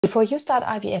Before you start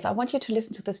IVF, I want you to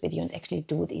listen to this video and actually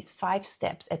do these 5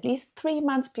 steps at least 3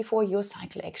 months before your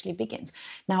cycle actually begins.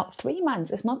 Now, 3 months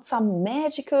is not some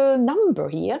magical number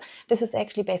here. This is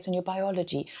actually based on your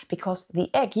biology, because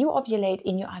the egg you ovulate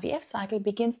in your IVF cycle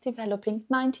begins developing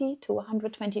 90 to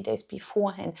 120 days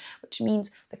beforehand, which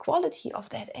means the quality of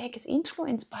that egg is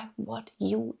influenced by what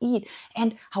you eat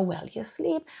and how well you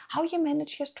sleep, how you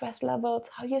manage your stress levels,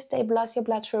 how you stabilize your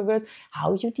blood sugars,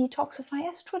 how you detoxify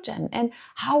estrogen, and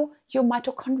how your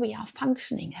mitochondria are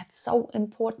functioning. That's so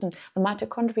important. The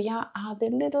mitochondria are the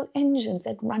little engines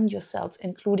that run your cells,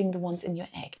 including the ones in your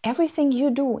egg. Everything you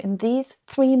do in these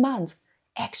 3 months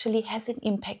actually has an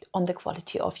impact on the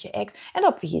quality of your eggs and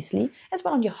obviously as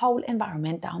well on your whole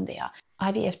environment down there.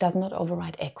 IVF does not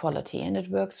override egg quality, and it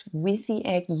works with the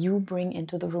egg you bring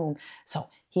into the room. So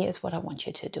here's what I want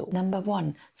you to do. Number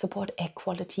 1, support egg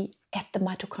quality at the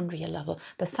mitochondrial level.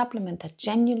 The supplement that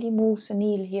genuinely moves the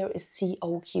needle here is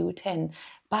CoQ10.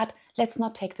 But let's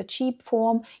not take the cheap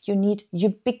form. You need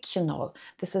ubiquinol.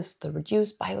 This is the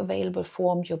reduced bioavailable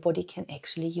form your body can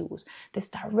actually use. This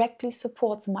directly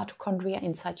supports the mitochondria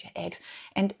inside your eggs,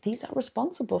 and these are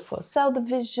responsible for cell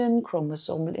division,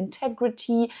 chromosomal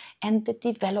integrity, and the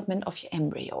development of your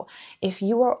embryo. If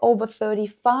you are over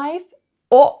 35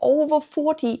 or over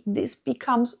 40, this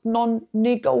becomes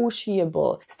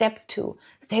non-negotiable. Step 2,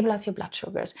 stabilize your blood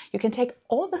sugars. You can take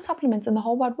all the supplements in the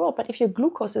whole wide world, but if your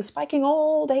glucose is spiking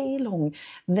all day long,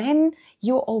 then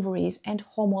your ovaries and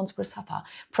hormones will suffer.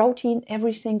 Protein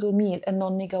every single meal, a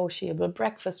non-negotiable.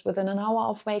 Breakfast within an hour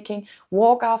of waking,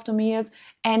 walk after meals,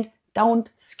 and don't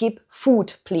skip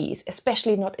food, please,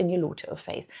 especially not in your luteal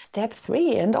phase. Step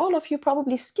 3, and all of you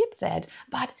probably skip that,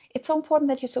 but it's so important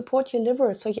that you support your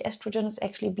liver so your estrogen is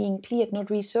actually being cleared, not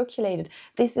recirculated.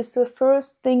 This is the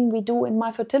first thing we do in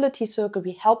my fertility circle.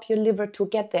 We help your liver to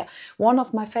get there. One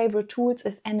of my favorite tools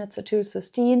is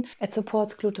N-acetylcysteine. It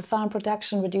supports glutathione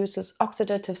production, reduces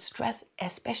oxidative stress,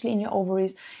 especially in your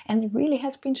ovaries, and it really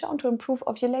has been shown to improve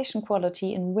ovulation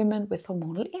quality in women with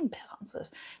hormonal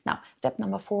imbalances. Now, step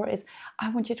number 4 is I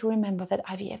want you to remember that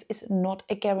IVF is not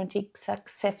a guaranteed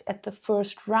success at the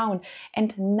first round,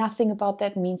 and nothing about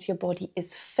that means your body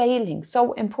is failing.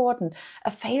 So important.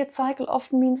 A failed cycle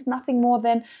often means nothing more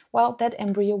than, well, that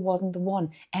embryo wasn't the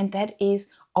one, and that is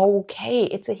okay.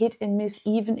 It's a hit and miss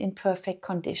even in perfect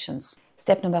conditions.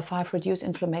 Step number 5, reduce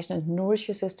inflammation and nourish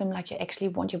your system like you actually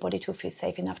want your body to feel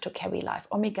safe enough to carry life.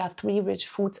 Omega-3 rich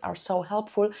foods are so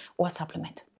helpful, or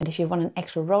supplement. And if you want an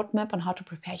actual roadmap on how to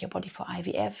prepare your body for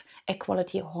IVF, egg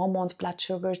quality, hormones, blood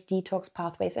sugars, detox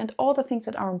pathways, and all the things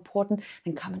that are important,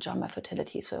 then come and join my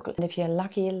fertility circle. And if you're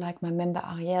lucky, like my member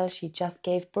Ariel, she just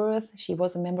gave birth. She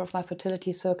was a member of my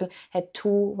fertility circle, had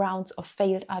 2 rounds of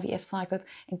failed IVF cycles,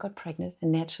 and got pregnant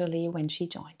naturally when she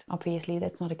joined. Obviously,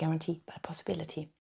 that's not a guarantee, but a possibility.